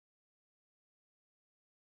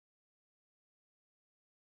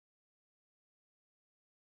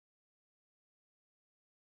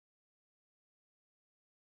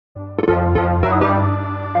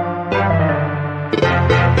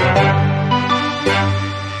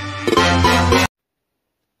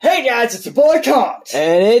Hey guys, it's your boy Conch!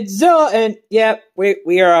 And it's Zilla, and yeah,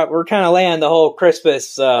 we're kind of laying the whole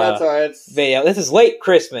Christmas That's alright. video. This is late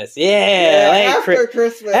Christmas, late after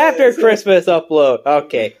Christmas. after Christmas upload.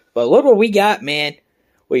 Okay, but look what we got, man.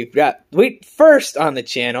 We first on the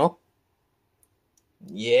channel.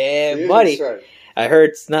 Yeah, buddy. Right. I heard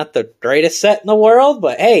it's not the greatest set in the world,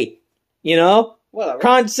 but hey, you know, Whatever.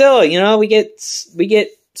 Conchzilla, you know, we get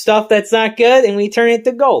stuff that's not good and we turn it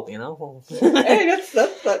to gold, you know. Hey, that's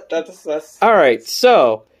All right,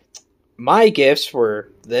 so my gifts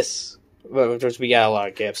were this. Well, we got a lot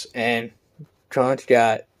of gifts, and Conch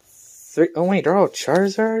got 3. Oh wait, they're all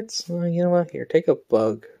Charizards. Oh, you know what? Here, take a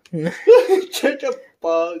bug. Take a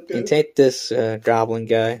bug. You take this goblin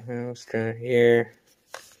guy. Let's try here.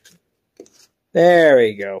 There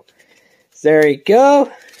we go. There we go.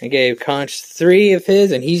 I gave Conch 3 of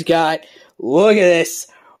his, and he's got. Look at this.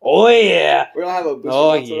 Oh yeah. We don't have a booster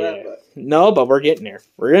box of that, but no, but we're getting there.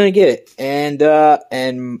 We're gonna get it. And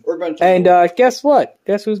guess what?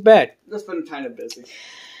 Guess who's back? Just been kind of busy.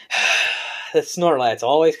 The Snorlax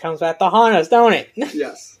always comes back to haunt us, don't it?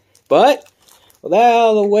 Yes. But with that out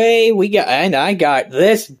of the way, I got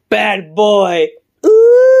this bad boy.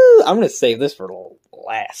 Ooh, I'm gonna save this for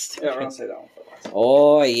last. Yeah, we're gonna say that one for last.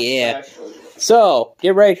 Oh yeah. So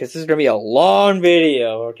get ready, because this is gonna be a long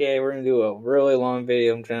video. Okay, we're gonna do a really long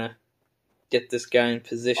video. I'm trying to get this guy in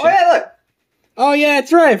position. Oh yeah, look. Oh yeah,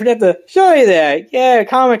 that's right. I forgot to show you that. Yeah,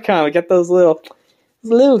 Comic-Con. We got those little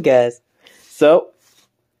guys. So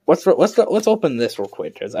let's open this real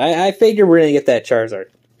quick, because I figure we're gonna get that Charizard.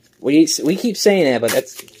 We keep saying that, but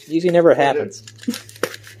that's usually never happens.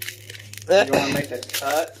 You want to make a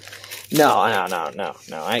cut? No.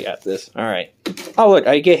 I got this. All right. Oh look,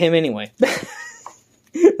 I get him anyway.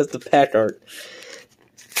 That's the pack art.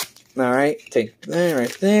 All right, take that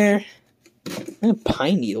right there. And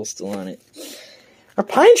pine needle still on it. Our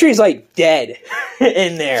pine tree's like dead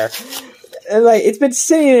in there. And like it's been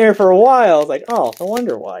sitting there for a while. I was like, oh, I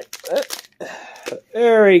wonder why.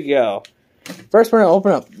 There we go. First, we're gonna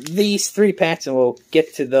open up these 3 packs, and we'll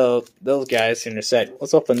get to those guys in a sec.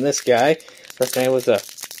 Let's open this guy. First guy was a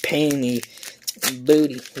painy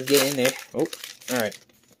booty. Let's get in there. Oh, all right.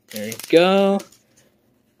 There you go.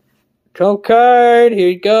 Code card. Here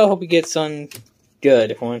you go. Hope you get some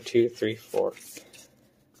good. 1, 2, 3, 4.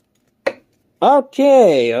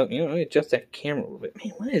 Okay. Oh, you know, adjust that camera a little bit.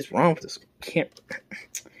 Man, what is wrong with this camera?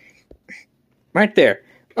 Right there.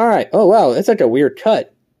 All right. Oh wow, it's like a weird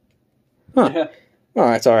cut. Huh. Yeah. Oh,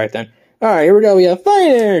 that's all right then. All right, here we go. We have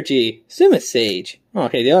Fire Energy, Simisage.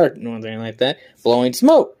 Okay, the other ones ain't like that. Blowing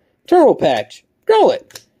Smoke, Turtle Patch,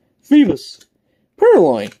 Growlithe, Phoebus,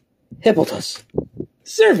 Purloin, Hippolytus,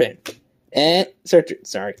 Servant, and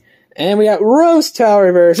and we got Rose Tower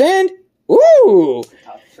Reverse, and ooh,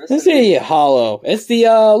 this is Hollow. It's the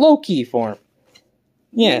low-key form.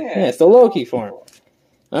 Yeah, it's the low-key form.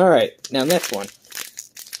 All right, now next one.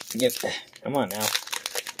 Come on now.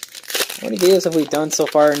 How many videos have we done so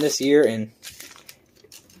far in this year? And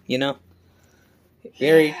you know,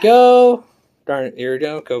 there you go. Darn, here we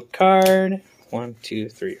go. Go card. 1, 2,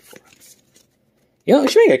 3, 4. You know, we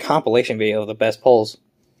should make a compilation video of the best polls.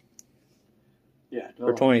 Yeah.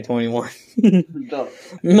 For 2021. All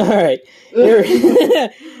right. All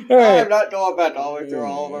right. I'm not going back all the way through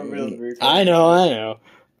all of our videos. I know.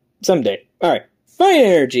 Someday. All right. Fire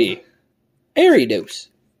Energy, Aridos,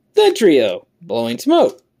 The Trio, Blowing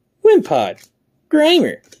Smoke, Wimpod,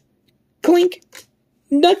 Grimer, Clink,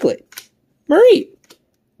 Ducklet, Marie.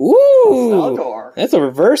 Ooh, Salgar. That's a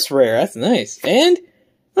reverse rare. That's nice. And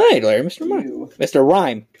hi, Larry, Mr. Mime. Mr.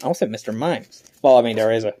 Rhyme. I almost said Mr. Mimes. Well, I mean,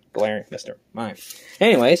 there is a glaring Mr. Mime.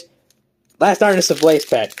 Anyways, last artist of Blaze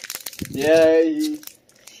Pack. Yay.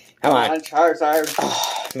 Come on. Charizard.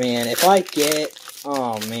 Oh, man, if I get...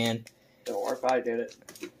 Oh, man. Don't worry if I get it.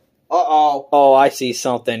 Uh-oh. Oh, I see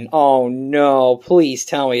something. Oh, no. Please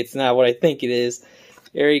tell me it's not what I think it is.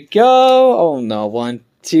 There you go. Oh, no. 1,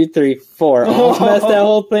 2, 3, 4. Almost messed that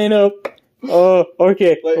whole thing up. Oh,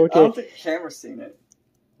 okay. Wait, okay. I don't think the camera's seen it.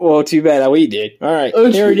 Well, too bad that we did. All right.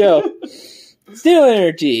 Here we go. Steel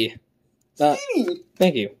Energy.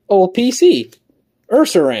 Thank you. Old PC.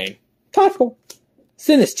 Ursaring. Topical.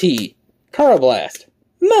 Sinistee. Carablast.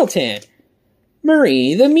 Meltan.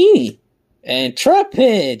 Marie the Meanie. And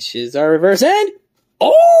Trapinch is our reverse end.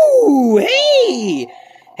 Oh, hey!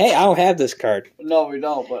 Hey, I don't have this card. No, we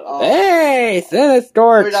don't, but... hey,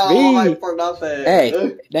 Sinistorch! We don't like for nothing.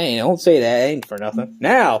 Hey, dang, don't say that. It ain't for nothing.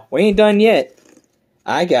 Now, we ain't done yet.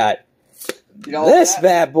 I got this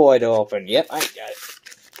bad boy to open. Yep, I got it.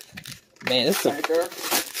 Man, this is a... Anchor.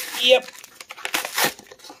 Yep.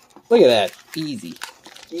 Look at that. Easy.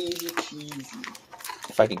 Easy cheesy.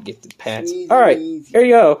 If I can get the pants. Easy, Alright, easy. here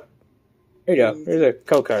you go. Here you go. Easy. Here's a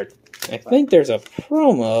code card. I think there's a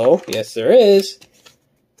promo. Yes, there is.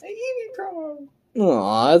 They gave me promo.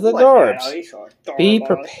 Aw, the What Darbs. the hell? Be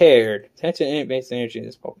prepared. Attention and base energy in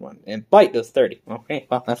this Pokemon. And bite does 30. Okay,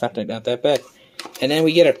 well, that's not that bad. And then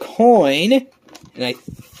we get a coin. And I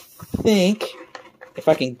think if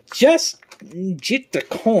I can just get the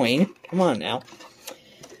coin. Come on now.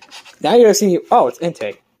 Now you're going to see me. Oh, it's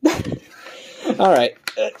intake. Alright.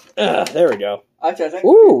 There we go. Actually, I think.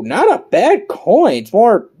 Ooh, not a bad coin. It's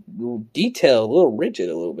more detailed, a little rigid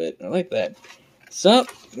a little bit. I like that. So,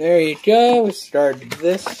 there you go. We started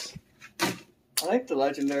this. I think the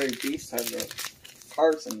legendary beasts have the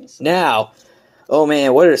cards in this. Now, oh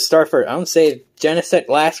man, what did it start for? I'm going to say Genesect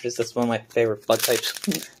last because that's one of my favorite bug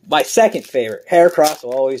types. My second favorite. Heracross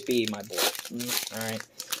will always be my boy. Alright.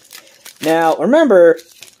 Now, remember,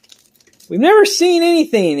 we've never seen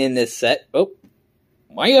anything in this set. Oh,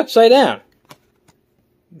 why are you upside down?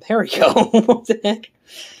 There we go. What the heck?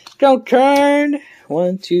 Go card.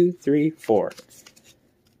 1, 2, 3, 4.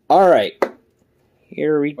 Alright.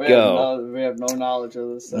 Here we go. We have no knowledge of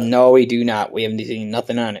this set. No, we do not. We haven't seen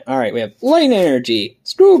nothing on it. Alright, we have Light Energy.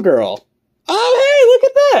 Schoolgirl. Oh, hey, look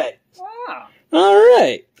at that. Wow.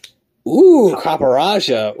 Alright. Ooh,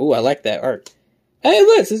 Caparaja. Ooh, I like that art. Hey,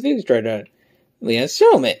 look, this video's right on it. Leon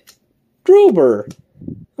Selmet. Drober.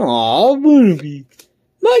 Aw, Butterbeak.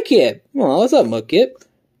 Mudkip. Aw, what's up, Mudkip?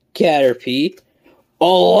 Caterpie.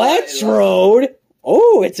 Electrode.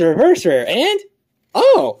 Oh, it's a reverse rare. And,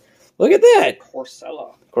 oh, look at that.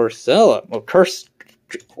 Corcella. Corcella. Well, Corcella.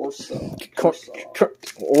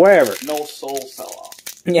 Wherever. No soul seller.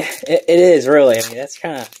 Yeah, it is, really. I mean, that's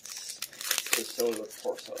kind of... It shows with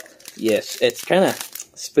Corcella. Yes, it's kind of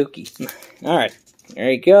spooky. Alright,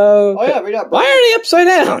 there you go. Oh, yeah, read up. Why are they upside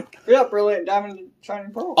down? Read up Brilliant Diamond and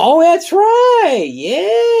Shining Pearl. Oh, that's right.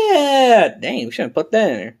 Yeah. Dang, we shouldn't put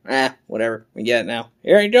that in there. Ah, whatever. We get it now.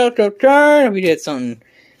 Here you go, turn. We did something.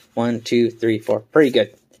 1, 2, 3, 4. Pretty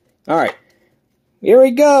good. Alright. Here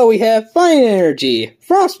we go. We have Fine Energy.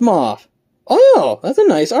 Frostmoth. Oh, that's a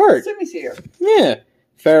nice art. Simmy's here. Yeah.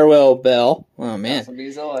 Farewell Bell. Oh, man. Will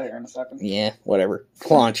be Zilla here in a second. Yeah, whatever.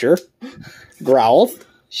 Clauncher. Growlithe.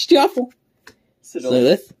 Stuffle.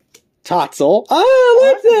 Sleuth. Totzel. Oh,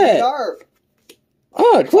 I like that. Dark.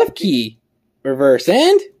 Oh, Clifkey. Reverse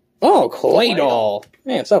end. Oh, Claydol.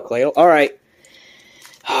 Man, what's up, Claydol? Alright.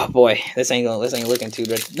 Oh, boy. This ain't looking too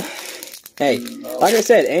good. Hey, like I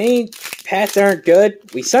said, any packs aren't good.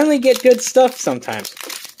 We suddenly get good stuff sometimes.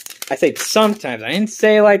 I say sometimes. I didn't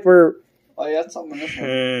say like we're... Oh, yeah, that's something in this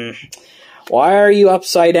one. Why are you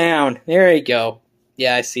upside down? There you go.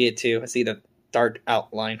 Yeah, I see it too. I see the dark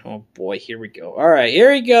outline. Oh boy, here we go. Alright,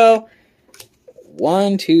 here we go.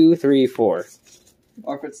 1, 2, 3, 4.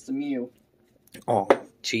 Or if it's the Mew. Oh,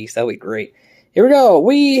 jeez, that would be great. Here we go.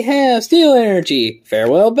 We have Steel Energy.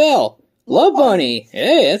 Farewell Bell. Love Bunny.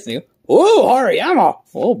 Hey, that's new. Whoa, Hariyama.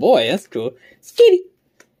 Oh boy, that's cool. Skitty.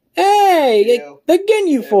 Hey, the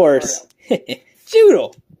Ginyu Force.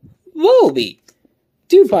 Joodle. Volbeat.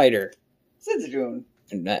 Two-Fighter. Zizzagoon.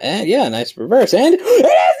 Yeah, nice reverse. And it is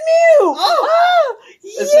Mew! Oh!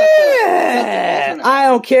 Yeah! I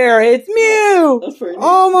don't care. It's Mew! That's pretty neat.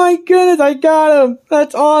 Oh my goodness, I got him.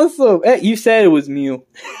 That's awesome. Hey, you said it was Mew.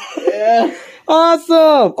 Yeah.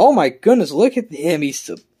 Awesome. Oh my goodness, look at him. He's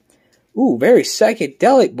so... Ooh, very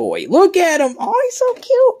psychedelic boy. Look at him. Oh, he's so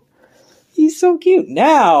cute. He's so cute.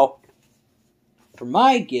 Now, for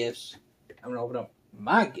my gifts, I'm going to open up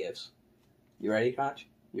my gifts. You ready, Koch?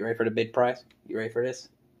 You ready for the big prize? You ready for this?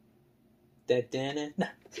 All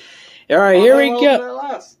right, here we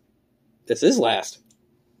go. This is last.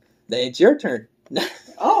 It's your turn.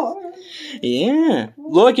 Oh. Yeah.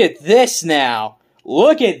 Look at this now.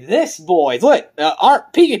 Look at this, boys. Look, our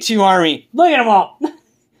Pikachu army. Look at them all.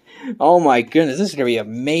 Oh my goodness, this is gonna be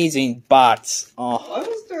amazing bots. Oh. Why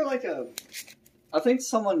was there like a... I think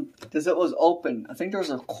someone... Because it was open. I think there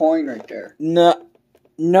was a coin right there. No,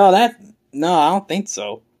 I don't think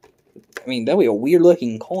so. I mean, that'd be a weird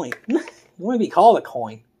looking coin. It wouldn't be called a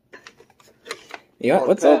coin. You know,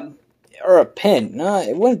 what's up? Or a pen. No,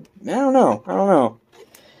 it wouldn't. I don't know.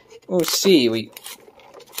 We'll see. We'll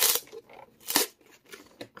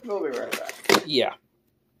be right back. Yeah.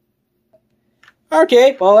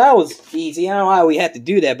 Okay, well that was easy. I don't know why we had to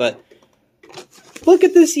do that, but look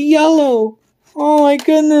at this yellow. Oh my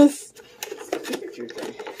goodness.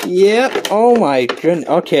 Yep. Oh my goodness.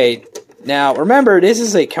 Okay. Now remember, this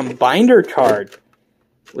is a combiner card,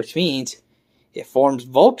 which means it forms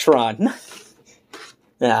Voltron.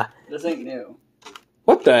 Yeah. This ain't new.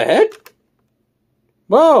 What the heck?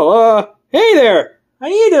 Whoa, hey there! How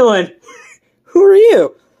you doing? Who are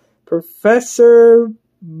you? Professor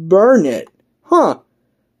Burnett. Huh.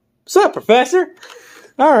 What's up, Professor?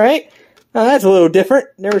 Alright. That's a little different.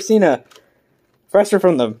 Never seen a professor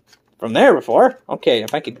from there before. Okay,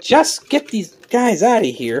 if I could just get these guys out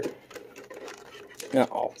of here.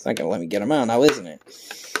 Uh-oh. It's not gonna let me get them out now, isn't it?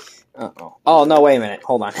 Uh-oh. Oh, no, wait a minute.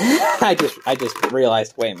 Hold on. I just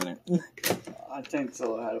realized. Wait a minute. I think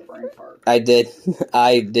Zilla had a brain fart. I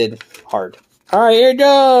did hard. Alright, here you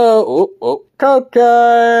go! Oh, code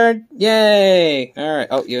card! Yay! Alright,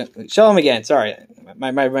 oh, you show them again. Sorry.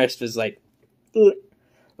 My wrist was like...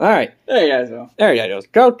 Alright. There you guys go. There you go.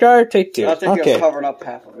 Code card, take 2. I think you covered up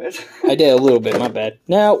half of it. I did a little bit, my bad.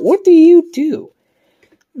 Now, what do you do?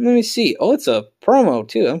 Let me see. Oh, it's a promo,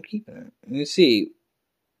 too. I'm keeping it. Let me see.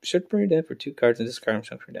 Should bring it in for 2 cards and this card I'm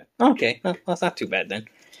showing for that. Okay, well, that's not too bad then.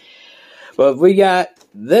 But we got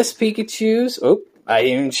this Pikachu's. Oh, I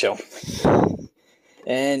didn't even show.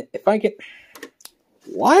 And if I can...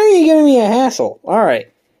 Why are you giving me a hassle?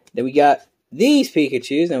 Alright. Then we got these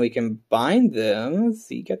Pikachu's, and we combine them. Let's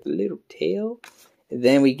see, you got the little tail. And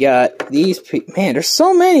then we got these... Man, there's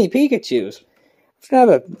so many Pikachu's. I'm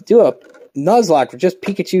going to do a Nuzlocke for just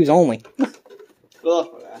Pikachu's only.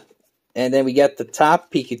 And then we got the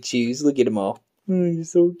top Pikachu's. Look at them all. Oh, you're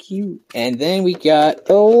so cute. And then we got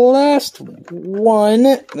the last one.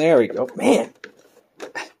 There we go. Man.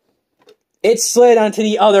 It slid onto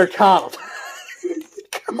the other column.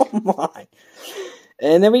 Come on.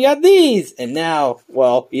 And then we got these. And now,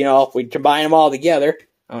 well, you know, if we combine them all together.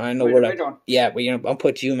 I know what I... Yeah, I'll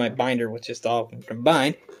put you in my binder with just all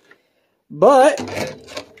combined. But...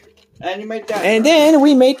 And you make that. And then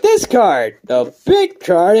we make this card. The big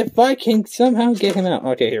card, if I can somehow get him out.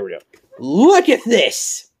 Okay, here we go. Look at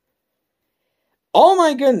this! Oh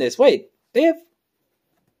my goodness, wait. They have...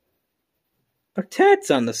 tats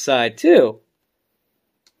on the side, too.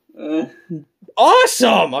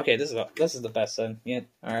 Awesome! Okay, this is the best one yet.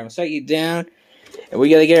 Alright, I'm gonna set you down. And we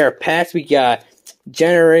gotta get our packs. We got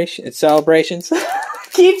Generation Celebrations.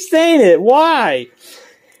 Keep saying it. Why?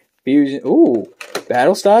 Fusion. Ooh.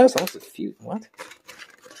 Battle Styles. Oh, Fusion. What?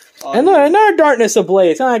 And look, another Darkness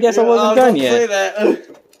Ablaze. Huh, I guess I wasn't done yet. Say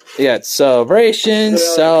that. Yeah, Celebrations,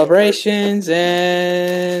 Celebrations,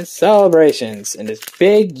 and Celebrations. In this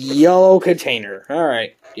big yellow container.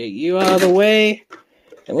 Alright. Get you out of the way.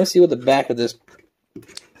 And let's see what the back of this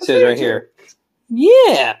says right here.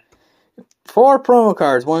 Yeah! 4 promo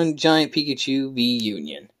cards. 1 giant Pikachu V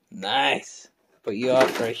Union. Nice. Put you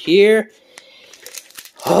off right here.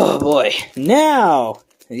 Oh boy. Now,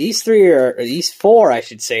 these 4, I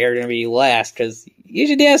should say, are going to be last, because you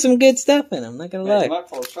should have some good stuff in them, not going to lie.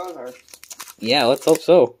 Yeah, let's hope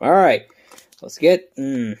so. Alright. Let's get,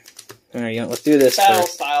 alright, let's do this Battle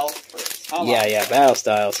first. Styles first. Yeah, Battle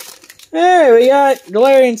Styles. Hey, we got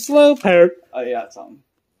Galarian Slowpoke. Oh, yeah, it's something.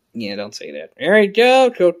 Yeah, don't say that. Alright,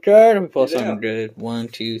 Joe, code card. Let me pull something good. 1,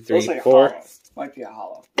 2, 3, 4. Hollow. Might be a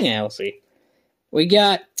hollow. Yeah, we'll see. We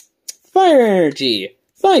got Fire Energy,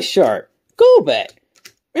 Vice Shark, Golbat,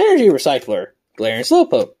 Energy Recycler, Galarian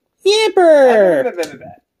Slowpoke, Yamper,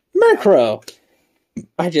 Murkrow.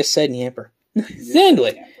 I just said Yamper.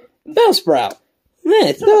 Sandlit, Bellsprout,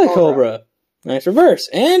 it's Cobra. Nice reverse.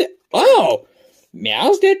 And, oh!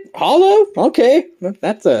 Meow's did hollow? Okay.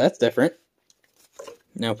 That's different.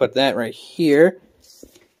 Now put that right here.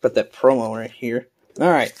 Put that promo right here.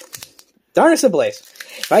 Alright. Darkness Ablaze.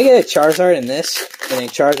 If I get a Charizard in this, and a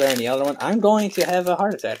Charizard in the other one, I'm going to have a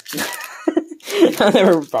heart attack.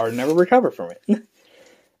 I'll never recover from it.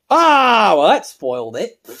 Ah, well that spoiled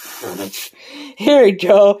it. Here we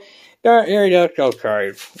go. Here we go. Go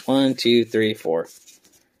card. 1, 2, 3, 4.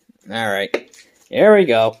 Alright. Here we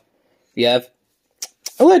go. We have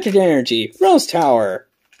Electric Energy, Rose Tower,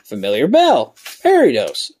 Familiar Bell,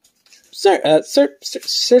 Aridos,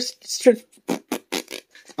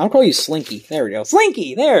 I'll call you Slinky. There we go.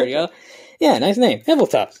 Slinky! There we go. Yeah, nice name.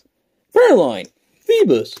 Hippeltoss, Purloin,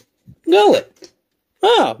 Phoebus, Gullet.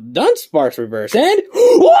 Oh, Dunsparce reverse, and...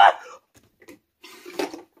 What?!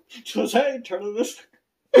 Was that turn this?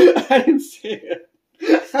 I didn't see it.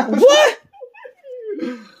 What?!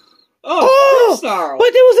 Oh, Star.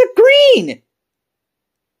 But there was a green!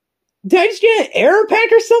 Did I just get an error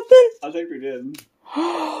pack or something? I think we did.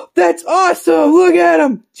 That's awesome! Look at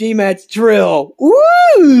him! GMAT's Drill!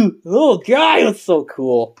 Woo! Little guy, that's so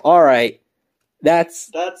cool. Alright. That's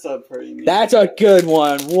a pretty neat. That's a good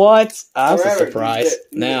one. What? I was surprised.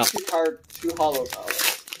 Now, 2 hollows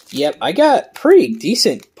out. Yep, I got pretty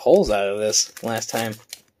decent pulls out of this last time.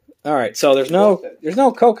 Alright, so there's no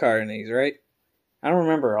code card in these, right? I don't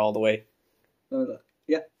remember all the way.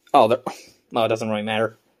 Yeah. Oh, it doesn't really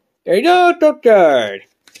matter. There you go, Doctor.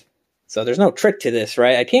 So there's no trick to this,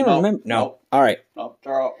 right? I can't remember. No. All right. No,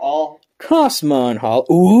 they're all Cosmon Hall.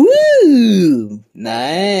 Ooh,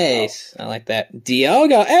 nice. I like that.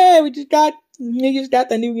 Diogo. Hey, we just got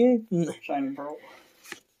the new game. Shining Pearl.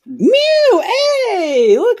 Mew.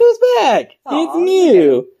 Hey, look who's back. It's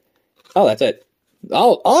Mew. Oh, that's it.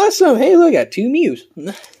 Oh, awesome. Hey, look, I got 2 Mews.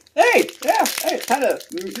 Hey, yeah, hey, kind of.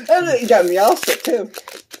 You got Meowstic too.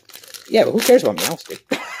 Yeah, but who cares about Meowstic?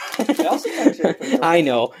 Meowstic. I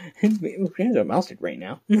know. Who cares about Meowstic right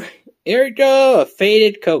now? Here we go, a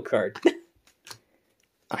faded code card.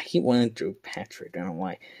 I keep wanting to Patrick. I don't know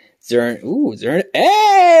why. Zern. Ooh, Zern.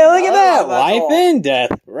 Hey, look at that! Life and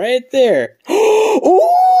death, right there. Ooh,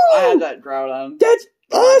 I had that Groudon. That's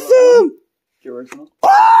awesome. The original.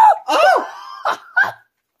 Oh!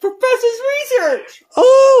 Professor's research!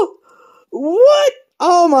 Oh! What?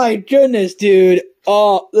 Oh my goodness, dude.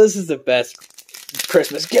 Oh, this is the best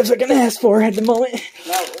Christmas gifts I can ask for at the moment.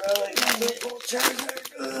 Not really.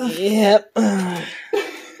 Yep.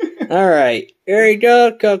 Alright. Here we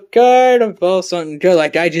go. Card of both something good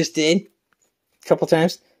like I just did. A couple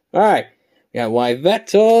times. Alright. We got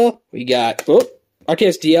Yveltal. We got... Oh, okay,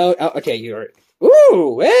 it's DL. Oh, okay, you're...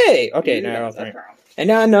 Ooh, hey! Okay, now and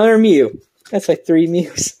now another Mew. That's like 3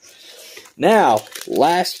 Mews. Now,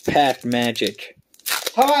 last pack magic.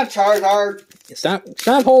 Come on, Charizard.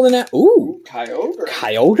 Stop holding that. Ooh. Kyogre.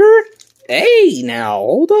 Kyogre? Hey, now,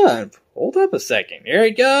 hold up. Hold up a second. Here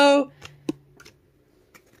we go.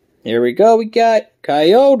 Here we go. We got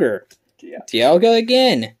Kyogre. Yeah. Dialga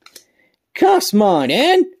again. Cosmon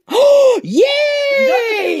and... Oh,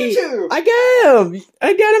 yay! I got him.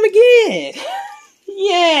 I got him again.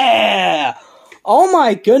 Yeah. Oh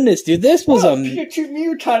my goodness, dude. This was a... Pikachu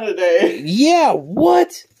Mew ton today. Yeah,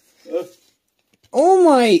 what? Oh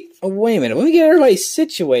my... Oh, wait a minute. Let me get everybody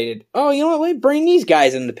situated. Oh, you know what? Let me bring these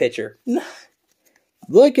guys in the picture.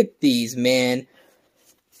 Look at these, man.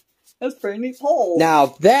 That's pretty neat pulls.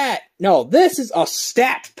 Now that... No, this is a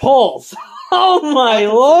stacked pulls. Oh my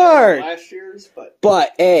lord. Last year's, but...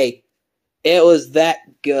 But, hey, it was that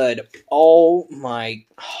good. Oh my...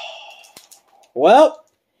 Well,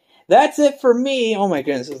 that's it for me. Oh my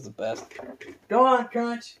goodness, this is the best. Go on,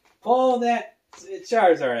 Crunch. Pull that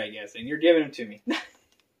Charizard, I guess, and you're giving him to me.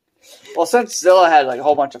 Well, since Zilla had like a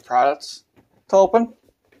whole bunch of products to open.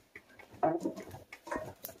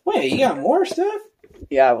 Wait, you got more stuff?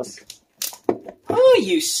 Yeah, I was. Oh,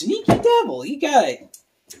 you sneaky devil. You got it.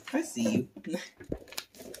 I see you.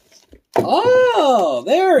 Oh,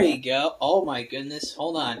 there we go. Oh my goodness.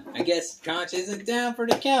 Hold on. I guess Crunch isn't down for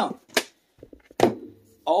the count.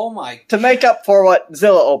 Oh my... To make up for what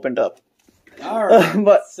Zilla opened up. Alright,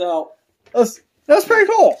 but so... That's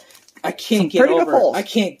pretty cool. I can't get over it. I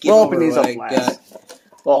can't get over these what up I last. got.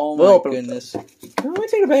 Well, Oh my goodness. Let me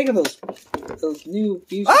take a bag of those new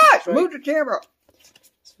fusion... Move the camera!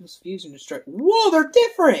 Those fusion strike. Whoa, they're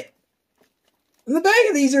different! And the back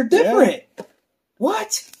of these are different! Yeah.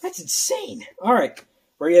 What? That's insane. Alright,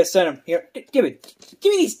 where are you gonna send them? Here, give me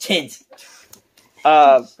these tins.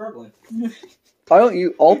 I'm struggling. Why don't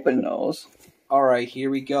you open those? Alright, here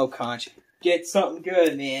we go, Conch. Get something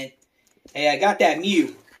good, man. Hey, I got that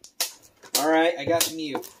Mew. Alright, I got the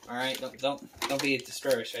Mew. Alright, don't be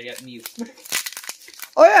discouraged. I got Mew.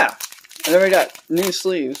 Oh yeah! And then we got new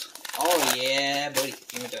sleeves. Oh yeah, buddy.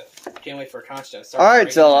 Can't wait for Conch to start.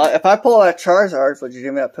 Alright, Zilla, if I pull that Charizard, would you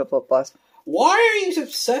give me that Piplup Blast? Why are you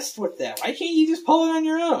obsessed with that? Why can't you just pull it on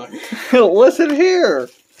your own? Listen here!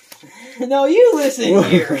 No, you listen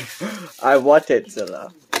here. I want it,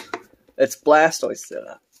 Zilla. It's Blastoise,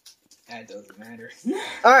 Zilla. That doesn't matter.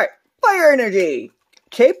 Alright, Fire Energy!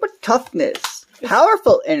 Cape of Toughness.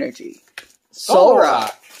 Powerful Energy.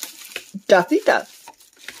 Solrock. Duffy Duff.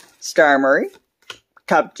 Starmurray.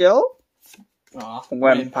 Cubjo.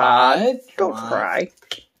 Wimpod. Don't cry.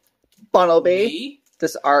 Bunnelby.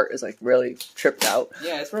 This art is like really tripped out.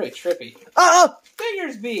 Yeah, it's really trippy. Oh!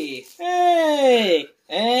 Fingersby! Hey!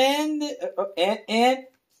 And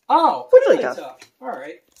oh! Wigglytuff.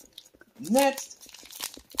 Alright. Next.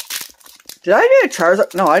 Did I get a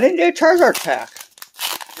Charizard? No, I didn't get a Charizard pack.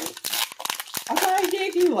 I thought I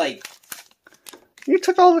gave you, like... You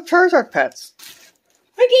took all the Charizard pets.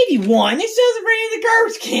 I gave you one. It says right in the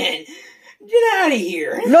garbage can. Get out of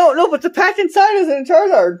here. No, but the pack inside is in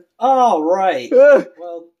Charizard. Oh, right.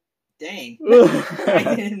 Well, dang.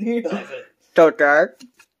 I didn't realize it. So dark.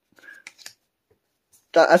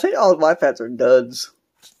 I think all of my pets are duds.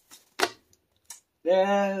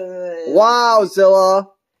 Wow, Zilla.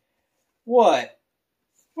 What?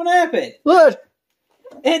 What happened? Look.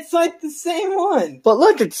 It's like the same one. But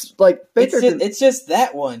look, it's like bigger It's just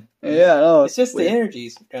that one. Yeah, no. It's just weird. the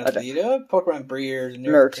energies. Pokemon Breeders,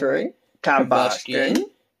 Nursery, Combustion,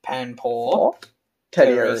 Panpour,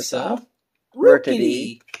 Teddiursa,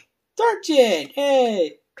 Rookity, Darkjet,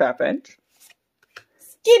 hey, Trapinch,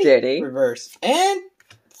 Skitty, Reverse, and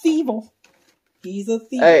Thievul. He's a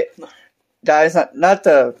thief. Hey, guys, not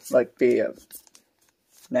to like be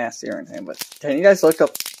nasty or anything, but can you guys look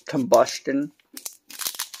up Combustion?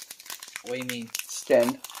 What do you mean?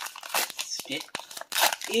 Skin.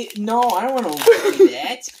 No, I don't want to do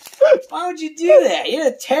that. Why would you do that? You're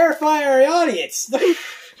gonna terrify our audience.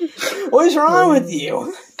 What's wrong with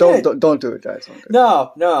you? Don't do it, guys. Don't do it.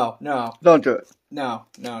 No. Don't do it. No,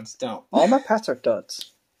 just don't. All my pets are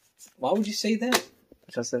duds. Why would you say that?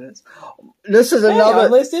 Because it is. This is another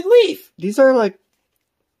unlisted leaf. These are like,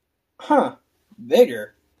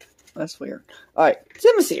 bigger. That's weird. All right,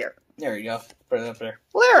 Simisear. There you go. Put it up there.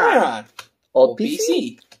 Lairon. Old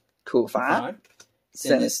PC. Kufan.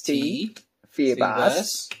 Sinistee.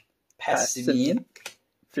 Phoebus. Passimian.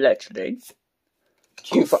 Fletchling.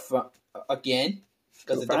 Kufan. Again.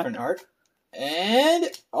 Because of different art. And...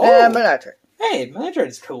 And Manectric. Hey, Manectric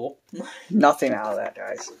is cool. Nothing out of that,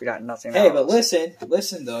 guys. We got nothing out Hey, of but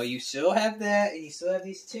listen though. You still have that, and you still have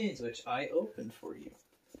these tins, which I opened for you.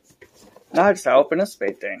 Now I just open a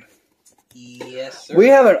spade thing. Yes, sir. We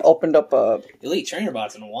haven't opened up a Elite Trainer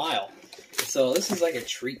Bots in a while. So this is like a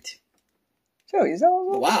treat. Joe, is that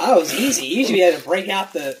a Wow, that was easy. Usually we had to break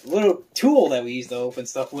out the little tool that we used to open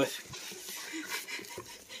stuff with.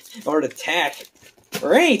 Or to tack.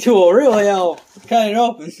 Or any tool, really, I'll cut it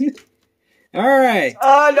open. Alright.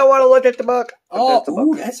 I don't want to look at the book. Oh,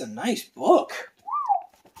 ooh, that's a nice book.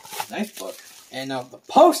 Nice book. And the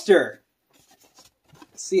poster.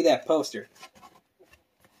 Let's see that poster.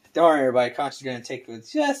 Don't worry, everybody. Const's going to take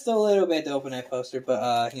just a little bit to open that poster.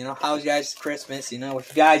 But, you know, how's your guys' Christmas? You know, what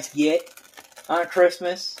you guys get on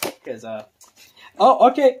Christmas? Because, oh,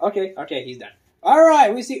 okay, he's done.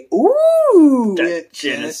 Alright, we see, ooh!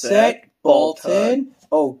 Genesect, Bolton.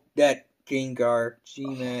 Oh, that Gengar,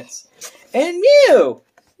 G-Mats. And Mew!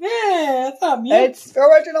 Yeah, I thought Mew. It's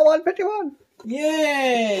original 151.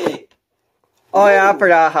 Yay! Oh, yeah, I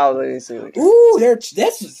forgot how these are. Ooh, this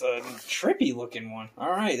is a trippy looking one.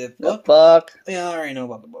 Alright, the book. Yeah, I already know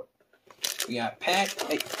about the book. We got pack.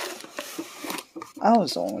 Hey. I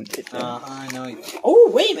was only kidding. I know. Oh,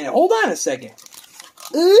 wait a minute. Hold on a second.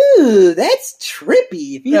 Ooh, that's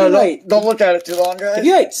trippy. If you don't look at it too long, guys. If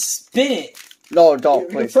you spin it. No, don't.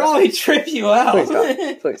 Please. It'll probably trip you out. Please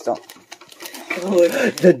don't. Please don't.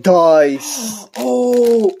 The dice.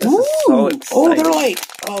 Oh, ooh. So they're like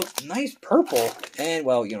nice purple. And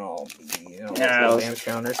well, you know damage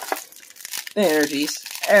counters. The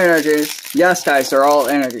energies. Yes, guys, they're all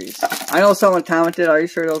energies. I know someone commented. Are you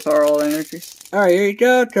sure those are all energies? All right, here you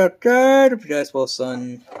go. If you guys will,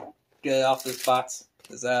 son, get off the spots,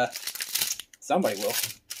 because somebody will.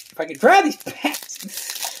 If I can grab these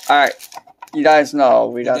packs. All right. You guys know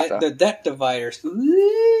we got the deck dividers.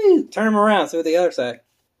 Ooh, turn them around. See what the other side.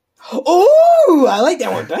 Oh, I like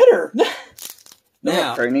that one better.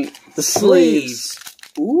 Now, very neat. The sleeves.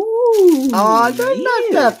 Ooh. They're not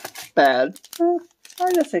that bad.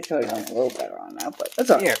 I guess they could have done a little better on that, but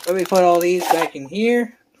that's alright. Here, let me put all these back in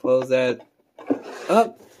here. Close that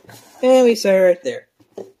up, and we set it right there.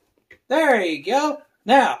 There you go.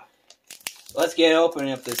 Now, let's get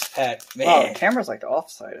opening up this pack. Man. Oh, the camera's like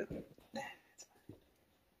off-sided.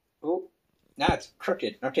 Oh, now it's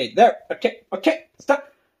crooked. Okay, there. Okay,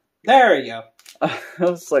 stop. There we go. It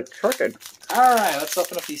was like crooked. Alright, let's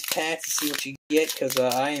open up these packs and see what you get, because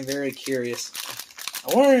I am very curious.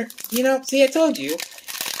 I wonder, see, I told you.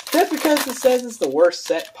 Just because it says it's the worst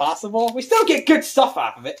set possible, we still get good stuff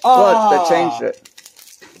off of it. Look, they changed it.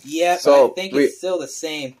 Yeah, so but I think it's still the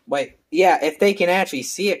same. Wait, yeah, if they can actually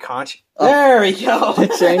see it, Conch. There we go. They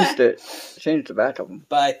changed it. Changed the back of them.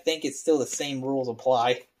 But I think it's still the same rules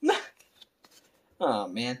apply. Oh,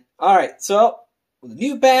 man. Alright, so, with the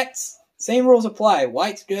new bats, same rules apply.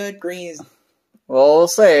 White's good, green is well, we'll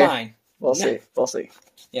see. Fine. We'll see. We'll see.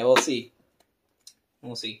 Yeah, we'll see.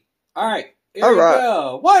 We'll see. Alright, here we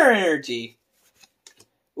go. Water energy.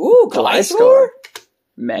 Ooh, Gliscor.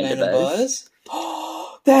 Mandibuzz.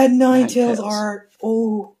 That Ninetales art.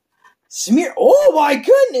 Oh. Smear. Oh my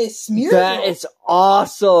goodness. Smear. That is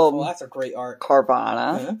awesome. Oh, that's a great art.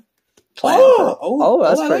 Carvana. That's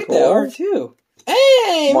pretty like cool. That art too.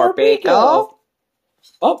 Hey, Morpeko.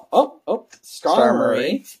 Oh.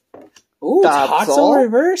 Starmie. Ooh, Toxel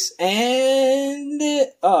reverse and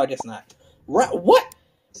I guess not. What?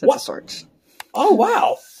 Oh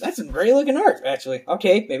wow, that's some great looking art actually.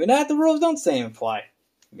 Okay, maybe not. The rules don't say apply.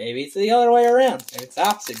 Maybe it's the other way around. Maybe it's the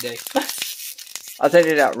opposite day. I think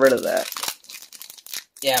they got rid of that.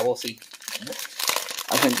 Yeah, we'll see.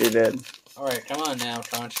 I think they did. Alright, come on now,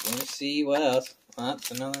 Conch. Let me see what else. Oh,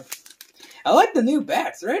 that's another. I like the new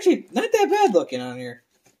bats. They're actually not that bad looking on here.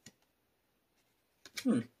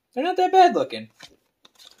 They're not that bad looking.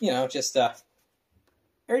 You know, just, Here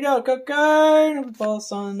we go, cooker!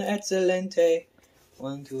 Pulse on excelente.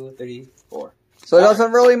 1, 2, 3, 4. So it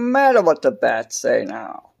doesn't really matter what the bats say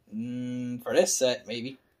now. For this set,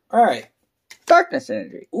 maybe. Alright. Darkness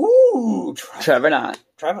energy. Ooh! Trevenant.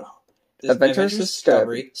 Adventurous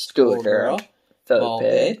Discovery. Schoolgirl.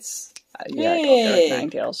 Philippines. Yeah, hey!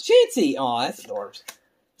 Ninetales. Chansey! Oh, that's adorable.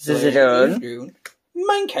 Zizzadoon.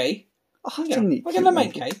 Monkey. Oh, Look at the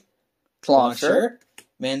monkey. Launcher.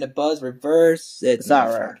 Man, the Buzz reverse. It's not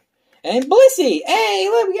rare. And Blissey! Hey,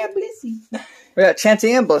 look, we got Blissey. We got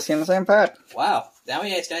Chansey and Blissey in the same pack. Wow. Now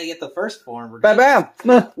we just gotta get the first form. Bam, bam!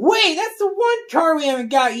 Wait, that's the one card we haven't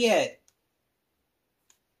got yet.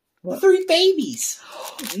 What? 3 babies.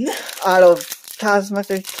 Out of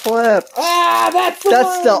Cosmetic Flip. Ah, that's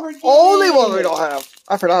the only one we don't have.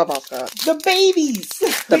 I forgot about that. The babies.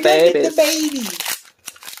 The babies. The babies.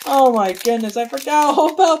 Oh my goodness, I forgot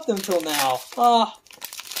all about them till now. Oh.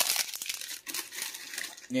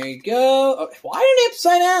 There you go. Oh, why are they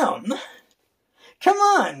upside down? Come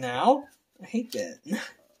on now. I hate that.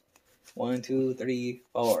 1, 2, 3,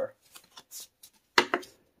 4.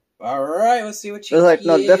 Alright, let's see what you There's like get.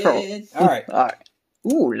 no different. Alright. Alright.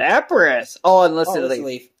 Ooh, Lapras. Oh, enlisted Let's leaf.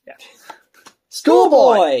 leave. Yeah.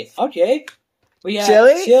 Schoolboy. Okay. We got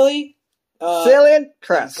Chili. Cillian.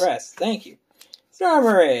 Crest. Crest. Thank you.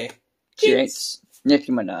 Starmie. Jinx.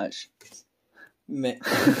 Nicki Minaj.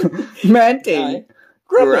 Manty.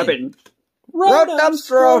 Grubbin. Rotom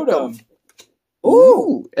Scrotum.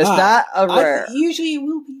 Ooh. It's not a rare. Usually it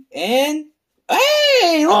will be. And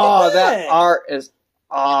hey, look at that art is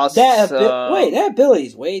awesome. That ability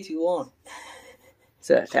is way too long. It's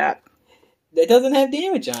an attack. It doesn't have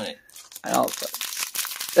damage on it. I know, but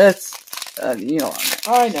that's you know what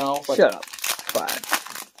I know. But shut up. Fine.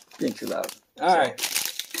 Being too loud. Alright.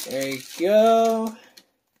 There you go.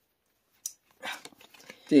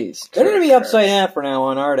 These. They're going to be upside down for now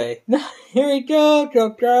on, are they? Here we go,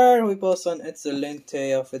 Joker. We both on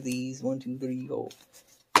Excelente off of these. 1, 2, 3, go.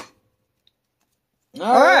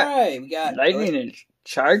 Alright. We got Lightning and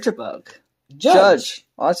Chargebug. Judge.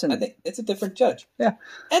 Awesome. I think it's a different judge. Yeah.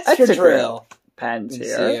 Extra Drill.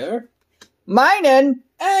 Pansear. Minen.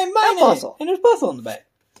 Hey, Minen. Puzzle. And there's Puzzle in the back.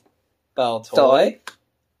 Baltoy.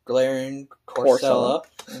 Glaring Corsola.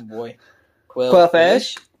 Oh boy.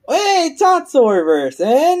 Quillfish. Hey, Tonsil reverse.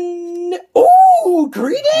 And ooh,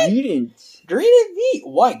 Greedent. Greedent V.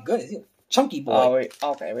 Why goodness. Chunky boy. Oh wait.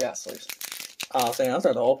 Okay, we got sleeves. Oh, saying I'll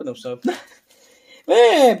start to open them so.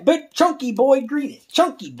 Man, but chunky boy Greedent.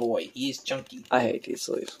 Chunky boy. He is chunky. I hate these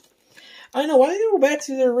sleeves. I know. Why don't they go back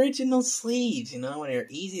to their original sleeves? You know, when they're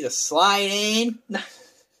easy to slide in.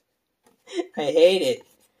 I hate it.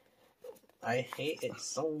 I hate it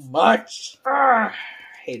so much. I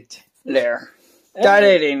hate it. There. Got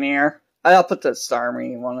it in here. I'll put the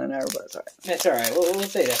Starmie one in there, but it's alright. That's alright. We'll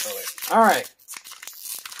say that for later. Alright.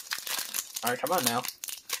 Alright, come on now.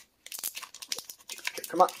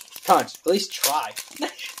 Come on. Conch, at least try.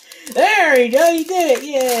 There you go. You did it.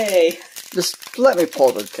 Yay. Just let me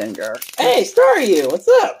pull the finger. Hey, Staryu, what's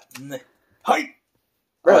up? Hi.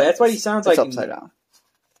 Bro, that's why he sounds like... It's upside down.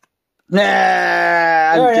 Nah,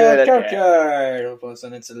 I'm good at that. Card. Plus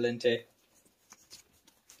an Excelente.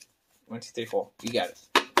 1, 2, 3, 4. You got it.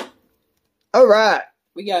 Alright.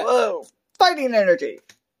 We got... Whoa. Fighting Energy.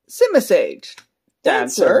 Simisage.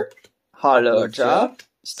 Dancer. Holoja.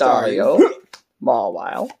 Stario.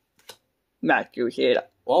 Mawile. Makuhita.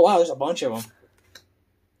 Oh, wow, there's a bunch of them.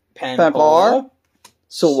 Pampor.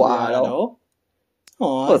 Suwaddle.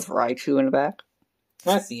 Oh, With Raichu in the back.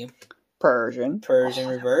 I see him. Persian.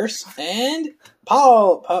 Reverse. And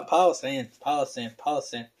Polisan.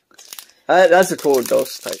 That's a cool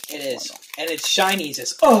dose type. It is. And it's shiny. It's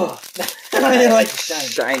just, oh! I like the shiny.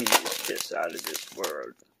 Shiny is just out of this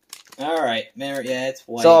world. Alright. Yeah, it's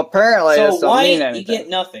white. So apparently this don't white, mean anything. You get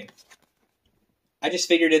nothing. I just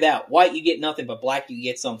figured it out. White, you get nothing, but black, you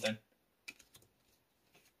get something.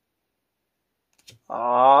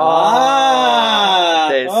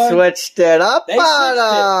 They switched it up on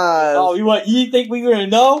us. Oh, you think we were gonna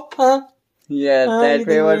know? Huh? Yeah, think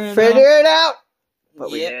we would figure it out.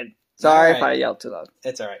 But we did. Sorry if I yelled too loud.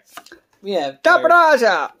 That's alright. We have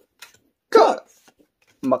Taparaja! Cook!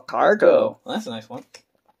 Macargo. Well, that's a nice one.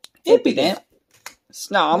 Impident.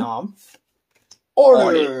 Snom.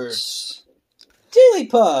 Orders.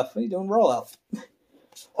 Jigglypuff. What are you doing? Rollout.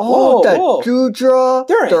 Oh, Whoa, that whoa. Goodra.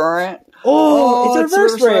 Durant. Oh, it's a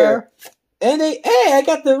reverse rare. And hey, I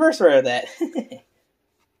got the reverse rare of that.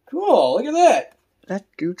 Cool, look at that. That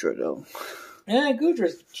Goodra, though. Yeah,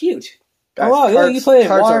 Goodra's cute. Guys, oh, wow, cards, you played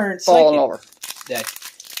cards water are and falling psychic over. deck.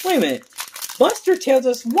 Wait a minute. Buster Tail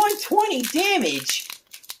does 120 damage.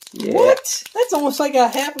 Yeah. What? That's almost like a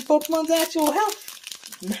half of Pokemon's actual health.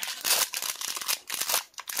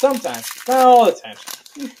 Sometimes. Not all the time.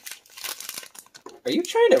 Are you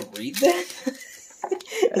trying to read that?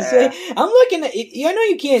 I'm looking at it. I know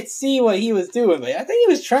you can't see what he was doing, but I think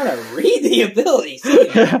he was trying to read the abilities.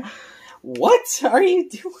 What are you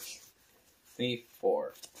doing? 3,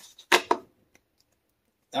 4.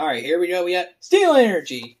 Alright, here we go. We got Steel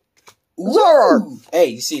Energy. Zord! Hey,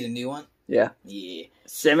 you see the new one? Yeah. Yeah.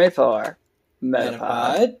 Simipour.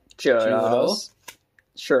 Metapod. Gyarados.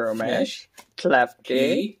 Shermesh.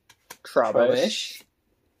 Klefki. Trubbish.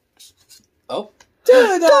 Oh.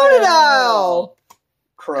 Totodile!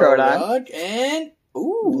 Croagunk. And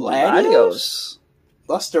Latios.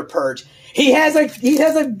 Luster Purge. He has an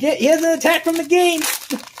attack from the game.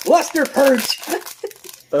 Luster Purge.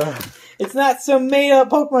 It's not some made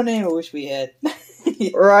up Pokemon name I wish we had.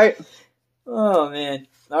 Right. Oh man.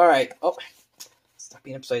 Alright. Oh. Stop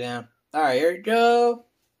being upside down. Alright, here we go.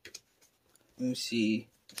 Let me see.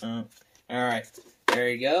 Alright. There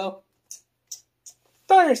you go.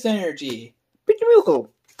 Thunder Energy. Pikachu.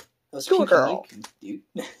 School girl.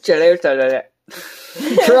 Jelly.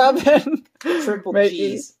 Robin. Triple Mickey.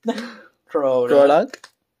 G's. Croagunk. Croagunk.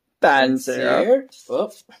 Banzer.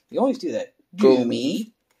 Oh, you always do that.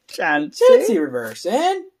 Goomy. Chansey. Chansey Reverse.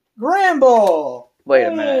 And Gramble. Wait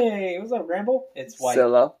a minute. Hey, what's up, Gramble? It's white.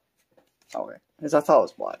 Scylla. Okay. Because I thought it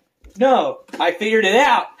was white. No, I figured it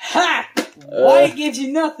out. Ha! White gives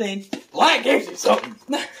you nothing. Black gives you something.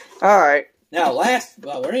 Alright. Now,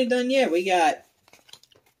 well, we ain't done yet. We got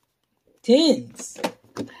tins.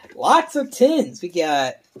 Lots of tins. We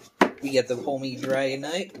got the homie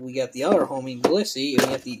Dragonite. We got the other homie Blissey. And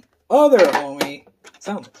we got the other homie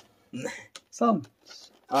Some.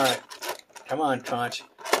 Alright. Come on, Conch.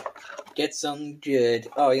 Get something good.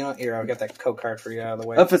 Oh, you know what? Here, I'll get that code card for you out of the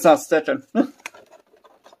way. If it's not stitching.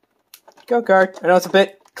 Code card. I know it's a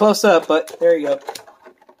bit close up, but there you go.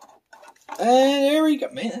 And there we go.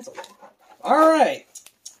 Man, that's a lot. Alright.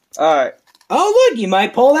 Alright. Oh, look, you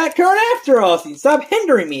might pull that card after all. So stop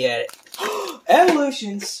hindering me at it.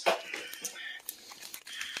 Evolutions.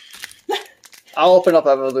 I'll open up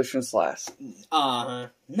Evolutions last. Uh-huh.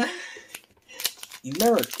 You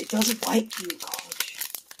remember, it doesn't like you, College.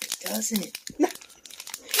 It doesn't.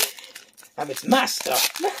 It's my stuff.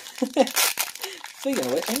 Speaking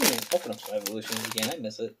of which, I'm going to open up some Evolutions again. I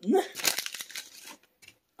miss it.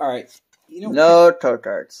 Alright. You know, no code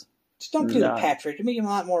cards. Just don't do the patch rate to make it a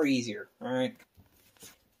lot more easier. Alright.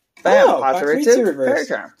 Bam! Oh, Pachirisu reverse.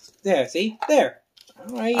 Paragon. There, see? There.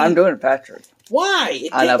 Alright. I'm doing a patch rate. Why?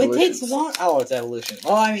 It takes long. Oh, it's evolution.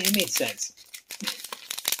 Well, I mean, it made sense.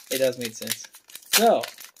 It does make sense. So,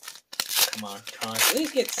 come on, Conch. At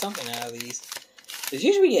least get something out of these. Because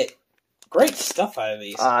usually we get great stuff out of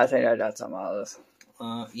these. I think I got something out of this.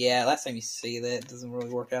 Yeah, last time you say that, it doesn't really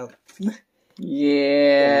work out.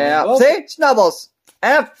 Yeah. See? Snubbles.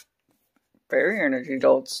 And Fairy Energy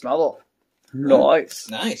Gold Snubble. Nice.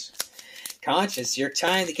 Nice. Conch, it's your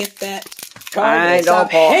time to get that card.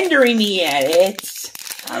 Stop hindering me at it.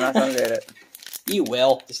 I'm not going to get it. You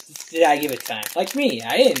will. Just did I give it time? Like me,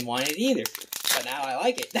 I didn't want it either. But now I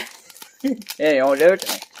like it. Yeah, you won't do it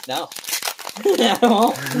to me. No. I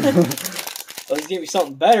won't. Let's give you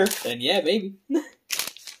something better, then yeah, maybe.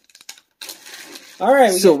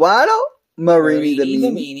 Alright, we Sewaddle, Marini the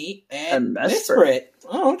Meanie, and Mesprit.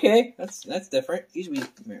 Oh, okay. That's different. Usually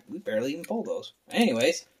we barely even pull those.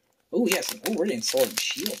 Anyways. Oh, yes. Oh, we're getting Sword and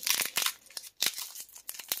Shield.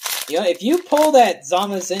 You know, if you pull that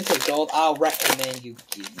Zamazenta Gold, I'll recommend you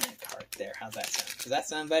give me that card there. How's that sound? Does that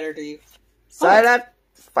sound better to you? Psyduck,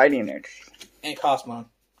 Fighting Energy. And Cosmon.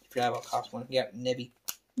 Forgot about Cosmon. Yep, Nebby.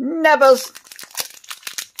 Nebbles.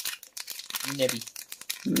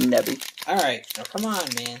 Nebby. Alright, now come on,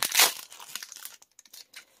 man.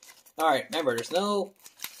 Alright, remember, there's no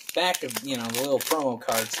back of, the little promo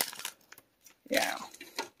cards. Yeah.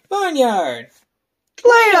 Barnyard!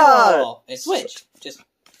 Play-Doh! And Switch. Just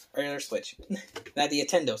regular Switch. Not the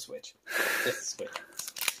Nintendo Switch. Just the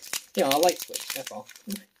Switch. A light Switch, that's all.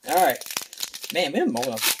 Alright. Man, we haven't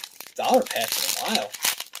opened up dollar packs in a while.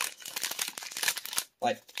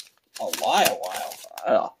 Like, a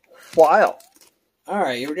while.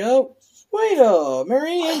 Alright, here we go. Squirtle,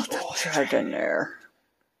 Marion. Dragon there.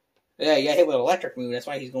 Yeah, you got hit with an electric move, that's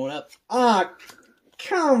why he's going up. Ah,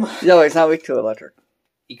 come. No, he's not weak to electric.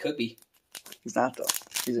 He could be. He's not, though.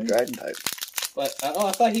 He's a dragon type. But,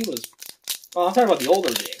 I thought he was... Oh, I'm talking about the older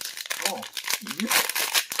games. Oh.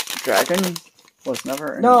 Dragon was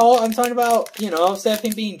never... No, I'm talking about, instead of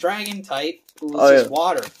him being dragon type, it was just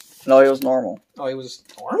water. No, he was normal. Oh, he was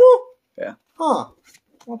normal? Yeah. Huh.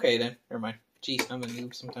 Okay, then. Never mind. Jeez, I'm a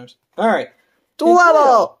noob sometimes. Alright.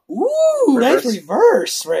 Double! Ooh, nice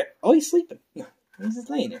reverse. Oh, he's sleeping. He's just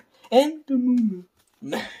laying there. And...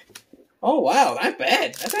 Oh, wow, not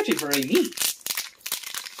bad. That's actually pretty neat.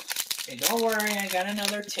 Hey, don't worry, I got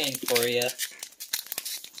another 10 for you.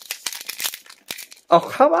 Oh,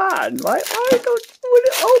 come on. Why don't you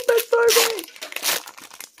open for me?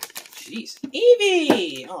 Jeez.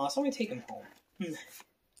 Evie! Oh, somebody take him home.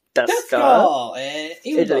 Let's go.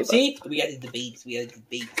 See? We got the babies.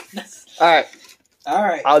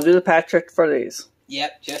 Alright. I'll do the Patrick for these.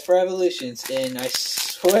 Yep, just for evolutions. And I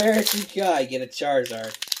swear to God, get a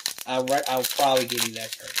Charizard. I'll probably give you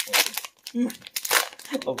that card.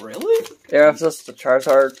 Oh, really? Yeah, it's just the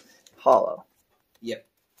Charizard Hollow. Yep.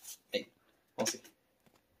 Hey, we'll see.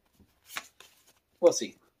 We'll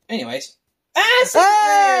see. Anyways. Hey!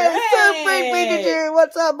 Pikachu!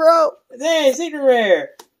 What's up, bro? Hey, secret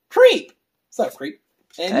rare! Creep! What's up, Creep?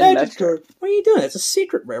 And Magic card. What are you doing? It's a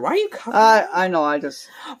secret rare. Why are you covering I know, I just...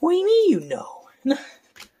 What do you mean you know?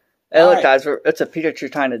 Hey, look, guys, it's a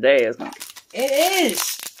Pikachu time of day, isn't it? It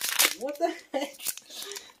is! What the heck?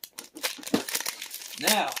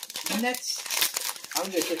 Now, next, I'm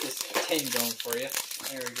going to get this 10 going for you.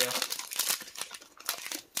 There we go.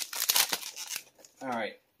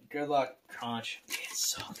 Alright, good luck, Conch. It's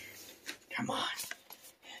so good. Come on.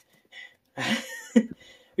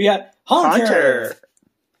 We got Hunter!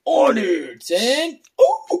 Ordered! And...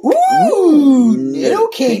 Ooh!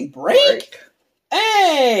 Nidoking Break!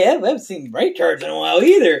 Hey! I haven't seen break cards in a while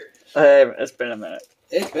either. It's been a minute.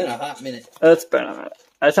 It's been a hot minute. It's been a minute.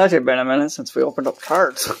 It's actually been a minute since we opened up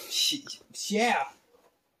cards. Yeah.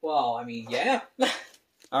 Well, I mean, yeah.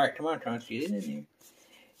 Alright, come on, Conch. Get it in here.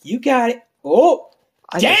 You got it. Oh!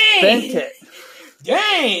 I dang! just bent it.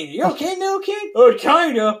 Dang! You okay, no kid? Oh,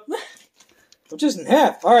 kinda. I'm just in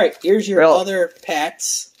half. Alright, here's your other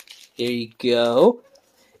packs. Here you go.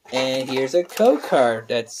 And here's a code card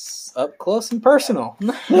that's up close and personal.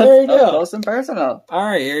 There you go. Up close and personal.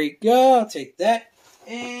 Alright, here you go. I'll take that.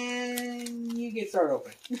 And you get started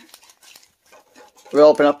opening. We'll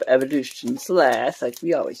open up Evolutions last, like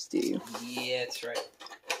we always do. Yeah, that's right.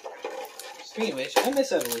 Speaking of which, I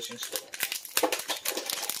miss Evolutions.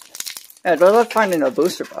 Yeah, good luck finding a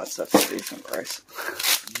booster box that's a decent price.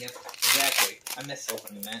 Yep, exactly. I miss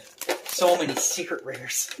opening that. So many secret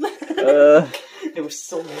rares. There was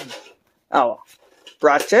so many. Oh,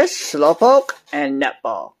 Bratish, Slowpoke, and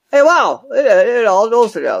Netball. Hey, wow! It all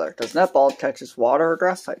goes together. Because Netball catches water or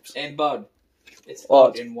grass types. And Bug. It's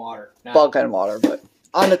Bug and water. Bug and water, but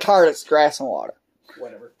on the card it's grass and water.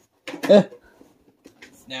 Whatever. Yeah.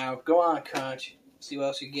 Now, go on, Conch. See what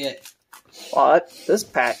else you get. What? This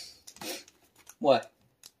pack. What?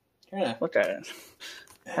 Look at it.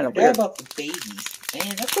 I forgot about the babies.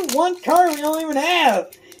 Man, that's the one card we don't even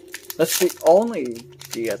have. That's the only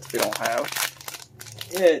GX we don't have.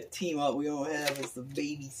 Yeah, team up we don't have is the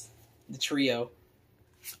babies. The trio.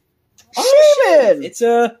 Oh, shit! It's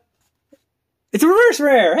a reverse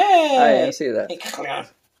rare. Hey! I didn't see that. Hey, come on.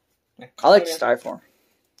 I like Skyform.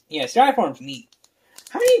 Yeah, Skyform's neat.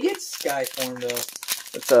 How do you get Skyform, though?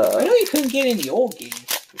 It's I know you couldn't get in the old games,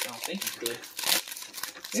 which I don't think you could.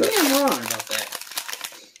 Maybe I'm wrong about that.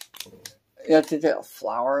 You have to get a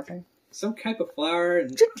flower thing? Some type of flower.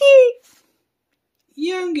 And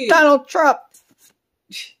Youngie. Donald Trump!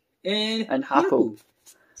 And Hapu.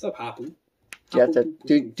 What's up, Hapu? Do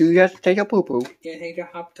you have to take a poo-poo? Yeah, take a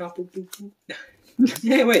hop, top, poo, poo, poo.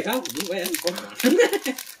 Yeah, wait, Hapu. Wait,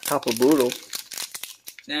 Hapu Boodle.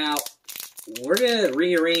 Now, we're going to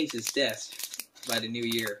rearrange this desk by the new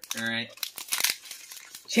year, alright?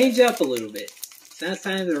 Change it up a little bit. It's now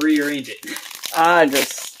time to rearrange it. I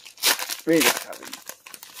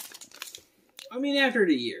mean, after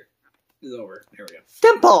the year is over. There we go.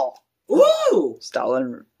 Dimple! Ooh!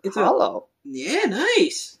 Stalin Hollow. Yeah,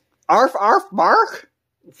 nice. Arf, bark?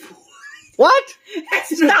 What?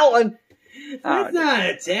 That's Stalin! That's not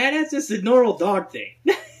a tat. That's just a normal dog thing.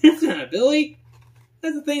 That's not a Billy.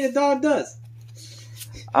 That's the thing the dog does.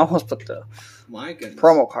 I almost put the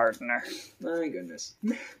promo card in there. My goodness.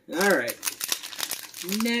 Alright.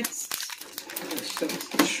 Next. I'm going to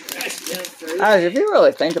shove this trash down first. If you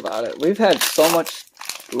really think about it, we've had so much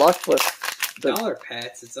luck with the Dollar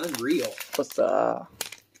Pats. It's unreal. With the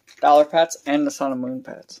Dollar Pats and the Sun and Moon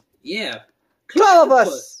Pats. Yeah.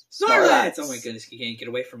 Clobbus! Snorlax! Oh my goodness, you can't get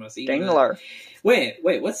away from us. Dingler. Wait,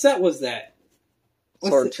 what set was that?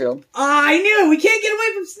 Sword Shield. Oh, I knew! We can't get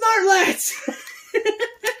away from Snorlax!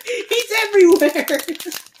 He's everywhere!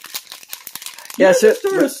 Yes, you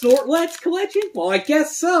start a Snorlax collection? Well, I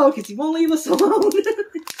guess so, because he won't leave us alone.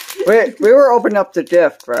 Wait, we were opening up the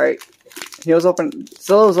gift, right? Zilla was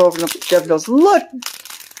opening up the gift and goes, look!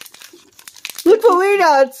 Look what we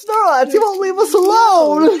got! Snorlax, he won't leave us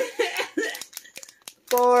alone!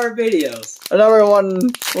 4 videos. And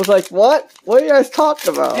everyone was like, what? What are you guys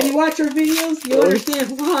talking about? And you watch our videos, you'll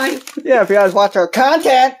understand why. Yeah, if you guys watch our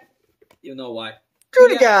content, you'll know why.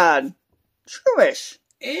 Drudigon, Shroomish,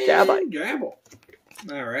 and Drabble.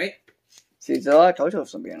 Alright. See, Zilla, I told you it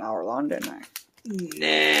was going to be an hour long, didn't I?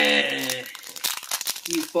 Nah.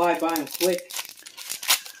 You fly by them quick.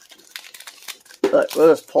 Look, we'll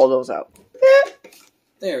just pull those out.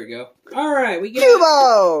 There we go. Alright, we get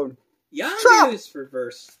Cubone! Yondu's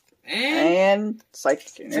reverse. And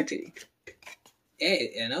Psychic Energy.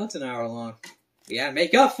 Hey, I know it's an hour long. We gotta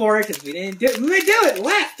make up for it because we didn't do it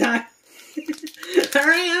last time.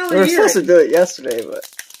 Alright, we were supposed to do it yesterday, but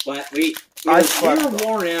we were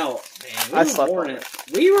worn out, man.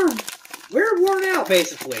 We were worn out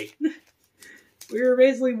basically. We were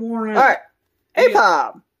basically worn out. Alright.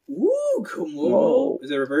 Apom! Ooh, Komodo.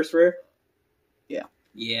 Is it reverse rare? Yeah.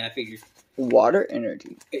 Yeah, I figured. Water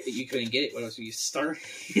Energy. You couldn't get it. What else were you start?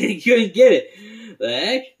 You couldn't get it. The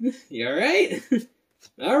heck? You alright?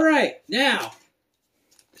 Alright, now.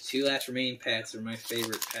 The 2 last remaining pets are my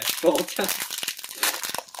favorite pets of all time.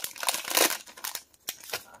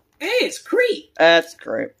 Hey, it's Creep! That's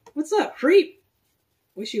great. What's up, Creep?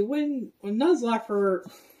 Wish you wouldn't Nuzlocke for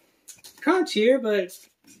Crunch here, but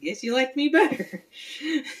guess you liked me better.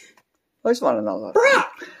 I just want to know that.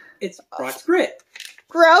 Brock! It's Brock's Grit.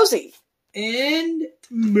 Grousey! And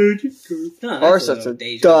Magic Curve. Of course, it's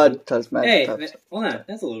a dud because Magic Curve. Hey, hold on.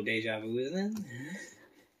 That's a little deja vu, isn't it?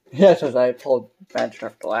 Yeah, because I pulled Magic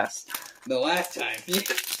Curve the last time. Yeah.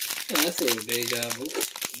 Oh, that's a little deja vu.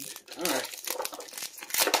 Alright.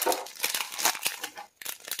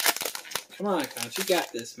 Come on, Conch. You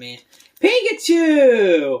got this, man.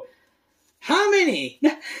 Pikachu! How many?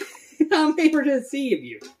 How many we're going to see of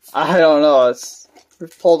you? I don't know.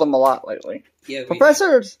 We've pulled them a lot lately. Yeah,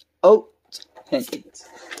 Professor's Oat Hinkins.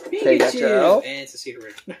 Pikachu! And it's a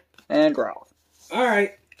secret. And Growlithe.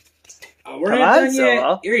 Alright. We're not done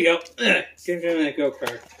yet. Here you go. Give him that go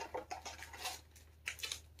card.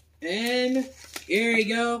 And here you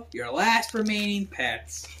go. Your last remaining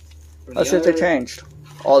pets. Let's see if they changed.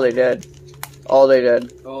 All they did. All they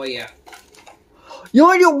did. Oh, yeah. You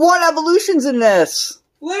only do 1 evolutions in this!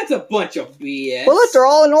 Well, that's a bunch of BS. Well, look, they're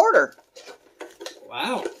all in order.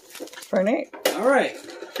 Wow. It's pretty neat. Alright.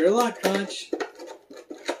 Good luck, Crunch.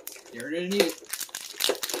 You're gonna need it.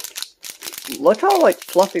 Look how, like,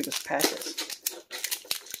 fluffy this pack is.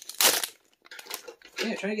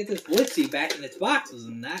 Yeah, trying to get this Blissey back in its boxes,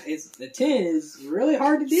 and the tin is really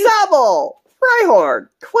hard to do. Sobble! Rhyhorn!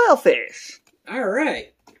 Quillfish!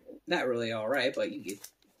 Alright. Not really alright, but you get...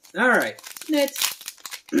 Alright. Next.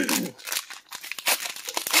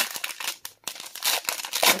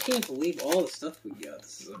 I can't believe all the stuff we got.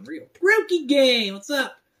 This is unreal. Rookie game! What's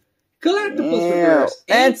up? Galactopus reverse.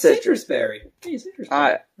 And Citrus Berry. Hey, Citrus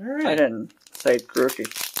Berry. Alright. I didn't say Grookey.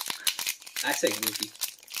 I say Grookey.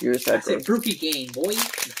 You said I said Grookey game, boy.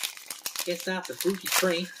 Can't stop the Grookey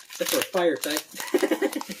train, except for a fire type.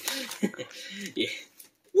 Yeah.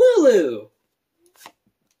 Wooloo!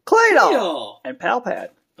 Claydol! And Palpad.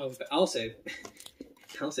 Oh, I'll say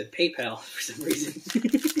PayPal for some reason.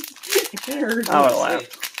 I heard I would laugh.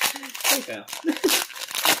 PayPal.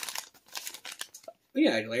 We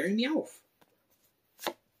got Larry Meowth.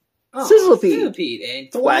 Oh, Sizzlipede. And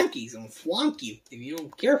Thwonkies. I'm thwonk you if you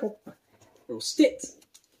don't be careful. Little sticks.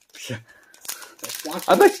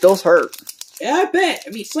 I bet those hurt. Yeah, I bet. I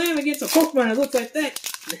mean, slam against a Pokemon that looks like that.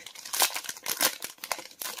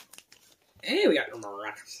 Hey, we got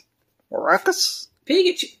Maracas. Maracas?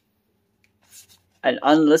 Pikachu. An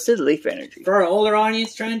unlisted Leaf Energy. For our older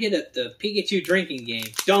audience trying to get the Pikachu drinking game,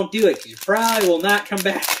 don't do it, because you probably will not come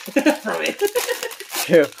back from it.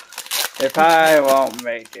 They probably won't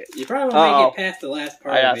make it. You probably won't make it past the last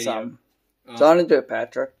part of the video. I got some. So I'm going to do it,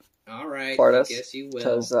 Patrick. Alright, I guess you will.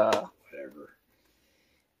 Because, whatever.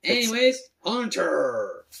 Anyways,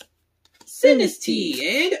 Haunter.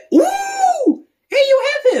 Sinistea, and... Ooh! Hey, you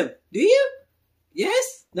have him! Do you?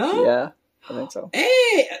 Yes? No? Yeah, I think so.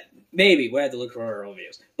 Hey! Maybe. We'll have to look for our own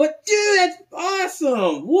videos. But, dude, that's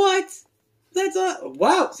awesome! What? That's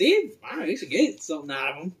wow, see? Wow, you should get something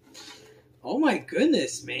out of them. Oh my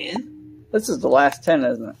goodness, man. This is the last 10,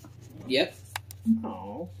 isn't it? Yep.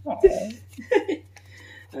 Oh. Aw.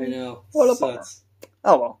 I know. What a bummer.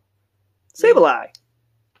 Oh well. Sableye.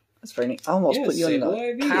 That's very neat. I almost put you in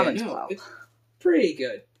the comments cloud. It's pretty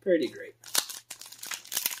good. Pretty great.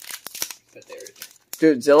 But there it is.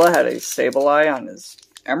 Dude, Zilla had a Sableye on his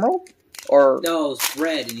Emerald? Or no, it was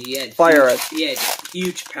red, and he had Fire Red. He had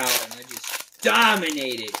huge power, and I just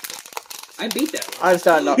dominated. I beat that one. I just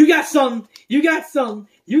don't know. You got some. You got some.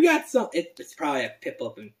 You got some. It's probably a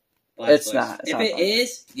Piplup and Blastoise. It's not. If it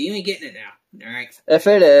is, you ain't getting it now. All right. If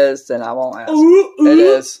it is, then I won't ask. Ooh. It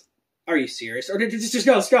is. Are you serious? Or just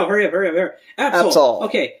go? Let's go. Hurry up! Hurry up! Hurry up! Absol.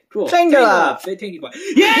 Okay. Cool. Tinkerlop. Yes!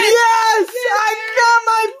 Yes! I got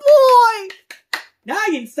my boy! Now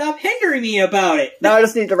you can stop hindering me about it. Now I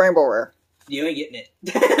just need the Rainbow Rare. You ain't getting it.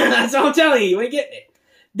 That's what I'm telling you. You ain't getting it.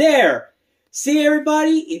 There. See,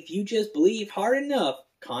 everybody? If you just believe hard enough,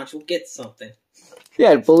 Conch will get something.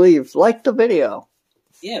 Yeah, believe. Like the video.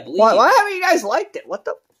 Yeah, believe. Why haven't you guys liked it? What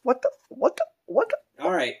the?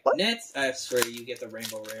 Alright, what? Nets, I swear you get the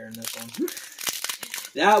Rainbow Rare in this one.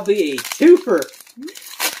 That'll be a twofer.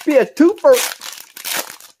 Be a twofer.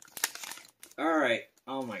 Alright.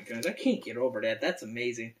 Oh my goodness, I can't get over that. That's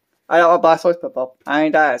amazing. I got my Blastoise pop up. I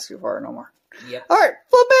ain't asking for it no more. Yep. Alright,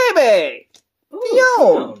 full baby! Ooh,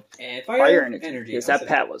 Yo! And Fire energy. Yes, that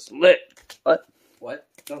pad was lit. What? What?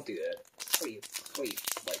 Don't do that. What are you,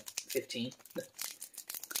 like 15?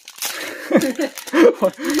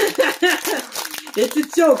 It's a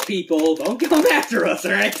joke, people. Don't come after us,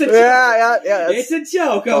 alright? It's a joke. Yeah. It's a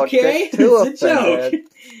joke, okay? It's a joke.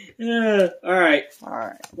 Alright.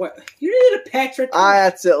 Alright. What? You did a Patrick? I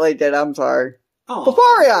accidentally did. I'm sorry. Oh,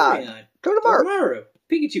 Vaporeon! Totodemaru.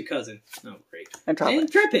 Pikachu cousin. Oh, great. And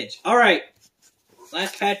Trapinch. Alright.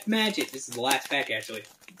 Last pack magic. This is the last pack, actually.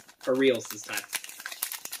 For reals this time.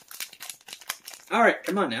 Alright,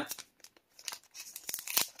 come on now.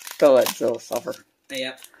 Don't let Jill suffer.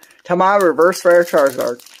 Yeah. Tomorrow, reverse rare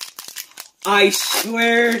Charizard. I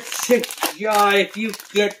swear to God, if you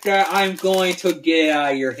get that, I'm going to get it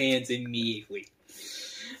out of your hands immediately.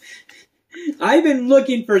 I've been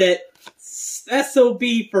looking for that SOB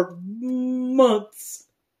for months.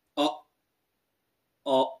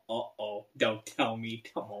 Don't tell me.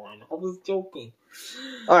 Come on. I was joking.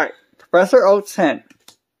 Alright. Professor Oak's hint.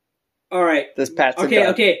 Alright. This Pat's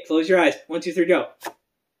Okay. Close your eyes. 1, 2, 3, go.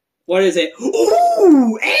 What is it?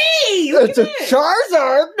 Ooh! Hey! Look it's a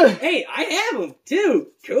Charizard! Hey, I have him,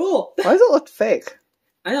 too. Cool. Why does it look fake?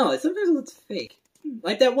 I know. Sometimes it looks fake.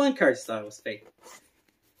 Like that one card just thought it was fake.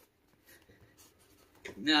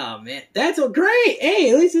 No, man. That's so great!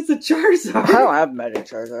 Hey, at least it's a Charizard. I don't have Mega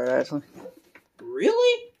Charizard, actually.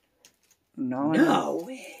 Really? No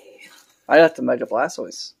way. I got the Mega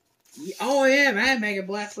Blastoise. Oh, yeah, I had Mega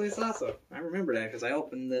Blastoise also. I remember that because I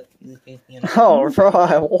opened the... Oh, bro,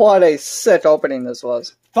 what a sick opening this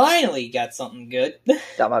was. Finally got something good.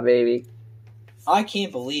 Got my baby. I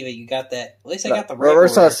can't believe it. You got that. At least I got the We're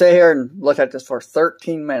just going to sit here and look at this for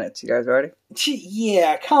 13 minutes. You guys ready?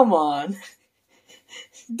 Yeah, come on.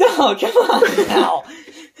 No, come on now.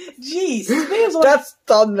 Jeez. That's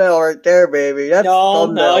thumbnail right there, baby. That's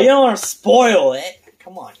thumbnail. No, you don't want to spoil it.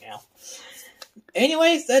 Come on now.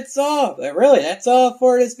 Anyways, that's all. Really, that's all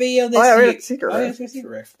for this video this year. It's secret rare. Oh, yeah, it's secret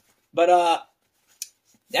rare. But,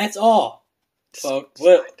 that's all.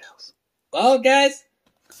 Well, guys,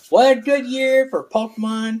 what a good year for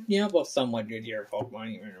Pokemon. You know, well, somewhat good year for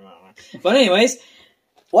Pokemon. But anyways,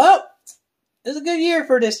 well, it was a good year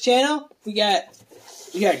for this channel. We got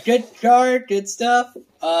good card, good stuff.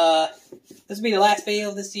 This will be the last video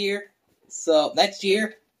of this year. So, next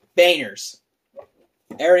year, bangers.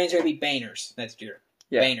 Everything's going to be bangers next year.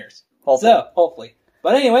 Yeah. Bangers. Hopefully. So, hopefully.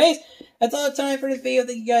 But anyways, that's all the time for this video.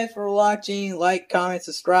 Thank you guys for watching. Like, comment,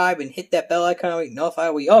 subscribe, and hit that bell icon to get notified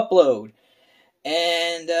when we upload.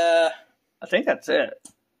 And, I think that's it.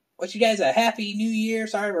 Wish you guys a happy new year.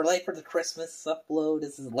 Sorry we're late for the Christmas upload.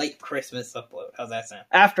 This is late Christmas upload. How's that sound?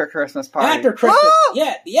 After Christmas party. After Christmas. Oh!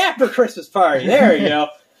 Yeah, the after Christmas party. There we go.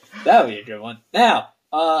 That would be a good one. Now,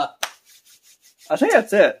 I think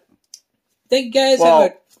that's it. Thank you guys.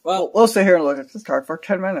 We'll sit here and look at this card for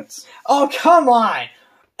 10 minutes. Oh, come on.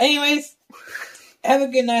 Anyways, have a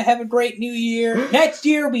good night. Have a great new year. Next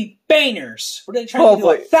year will be bangers. We're going to try to do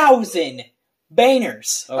 1,000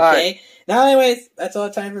 bangers. Okay? Right. Now, anyways, that's all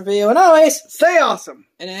the time for the video. And always, stay awesome.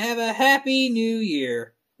 And have a happy new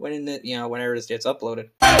year whenever this gets uploaded.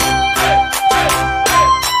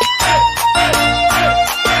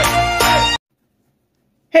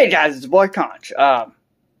 Hey guys, it's your boy Conch.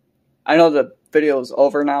 I know the video's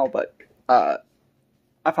over now, but I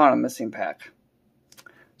found a missing pack.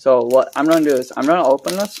 So what I'm going to do is I'm going to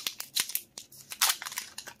open this.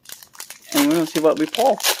 And we're gonna see what we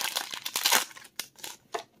pull.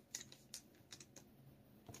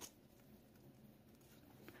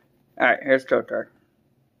 Alright, here's code card.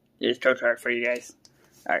 Here's code card for you guys.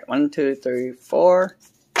 Alright, 1, 2, 3, 4.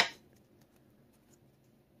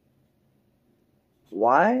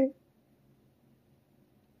 Why?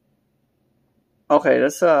 Okay,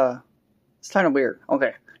 that's it's kind of weird.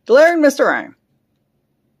 Okay. Galarian Mr. Rhyme.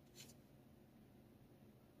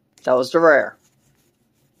 That was the rare.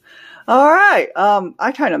 Alright,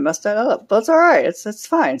 I kind of messed that up, but it's alright. It's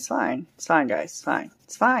fine, it's fine. It's fine, guys. It's fine.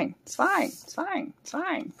 It's fine. It's fine. It's fine. It's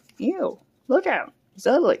fine. Ew. Look at him. He's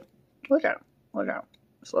ugly. Look at him. Look at him.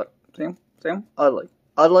 Just look. See him? See him? Ugly.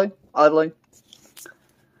 Ugly. Ugly.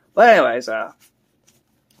 But anyways,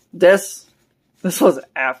 this was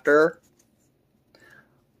after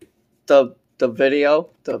the video,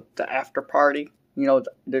 the after party, you know,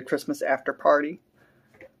 the Christmas after party.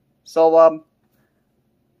 So,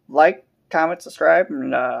 like, comment, subscribe,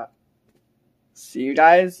 and, see you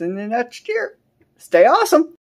guys in the next year. Stay awesome!